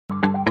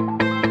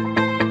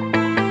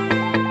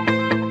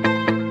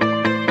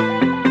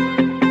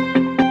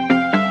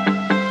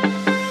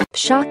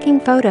Shocking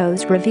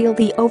photos reveal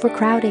the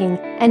overcrowding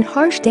and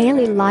harsh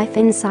daily life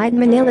inside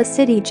Manila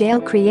City Jail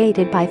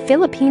created by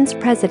Philippines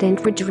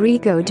President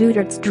Rodrigo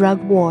Duterte's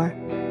drug war.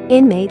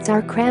 Inmates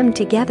are crammed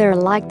together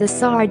like the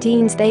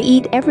sardines they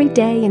eat every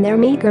day in their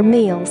meager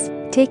meals,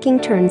 taking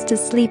turns to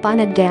sleep on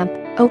a damp,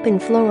 open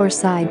floor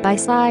side by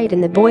side in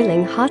the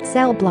boiling hot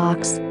cell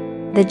blocks.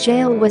 The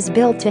jail was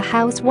built to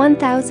house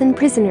 1,000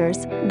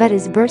 prisoners but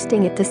is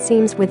bursting at the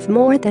seams with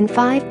more than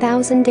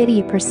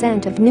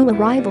 5,080% of new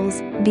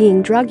arrivals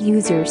being drug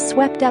users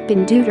swept up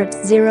in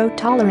Duterte's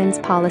zero-tolerance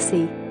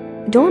policy.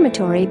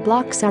 Dormitory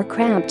blocks are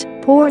cramped,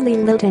 poorly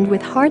lit and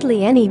with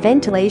hardly any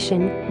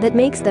ventilation that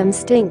makes them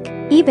stink,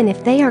 even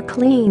if they are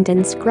cleaned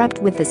and scrubbed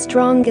with the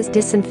strongest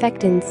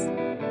disinfectants.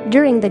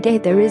 During the day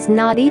there is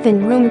not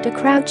even room to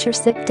crouch or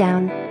sit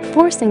down,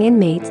 forcing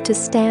inmates to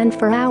stand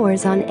for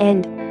hours on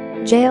end.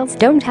 Jails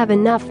don't have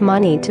enough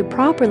money to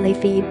properly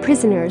feed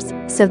prisoners,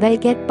 so they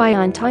get by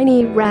on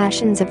tiny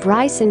rations of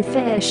rice and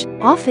fish,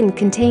 often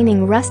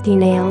containing rusty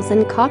nails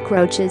and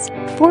cockroaches,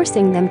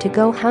 forcing them to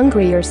go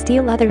hungry or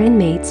steal other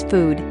inmates'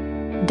 food.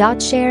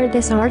 Share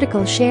this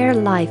article. Share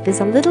life is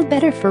a little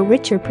better for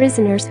richer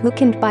prisoners who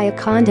can buy a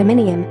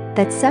condominium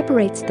that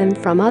separates them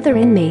from other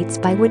inmates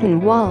by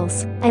wooden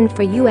walls, and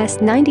for US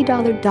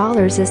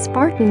 $90 a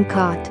Spartan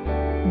cot.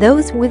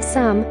 Those with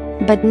some,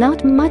 but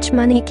not much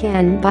money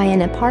can buy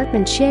an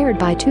apartment shared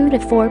by 2 to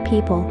 4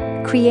 people,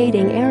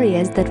 creating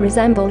areas that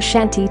resemble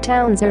shanty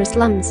towns or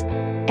slums.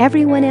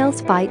 Everyone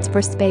else fights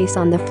for space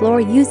on the floor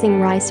using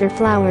rice or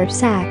flour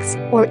sacks,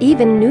 or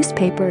even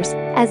newspapers,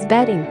 as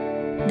bedding.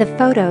 The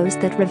photos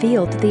that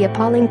revealed the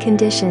appalling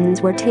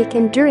conditions were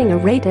taken during a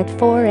raid at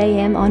 4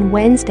 a.m. on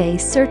Wednesday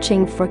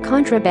searching for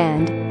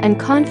contraband and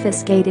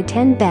confiscated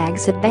 10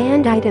 bags of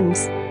banned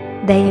items.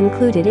 They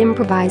included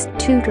improvised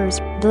tutors,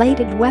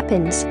 bladed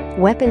weapons,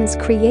 weapons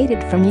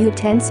created from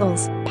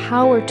utensils,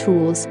 power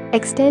tools,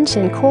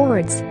 extension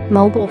cords,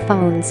 mobile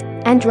phones,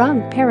 and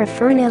drug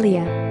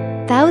paraphernalia.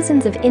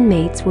 Thousands of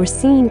inmates were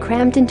seen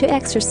crammed into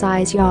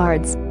exercise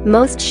yards,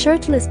 most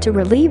shirtless to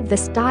relieve the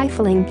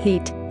stifling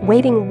heat,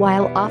 waiting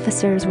while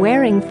officers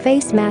wearing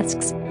face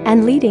masks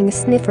and leading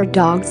sniffer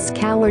dogs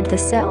scoured the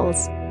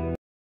cells.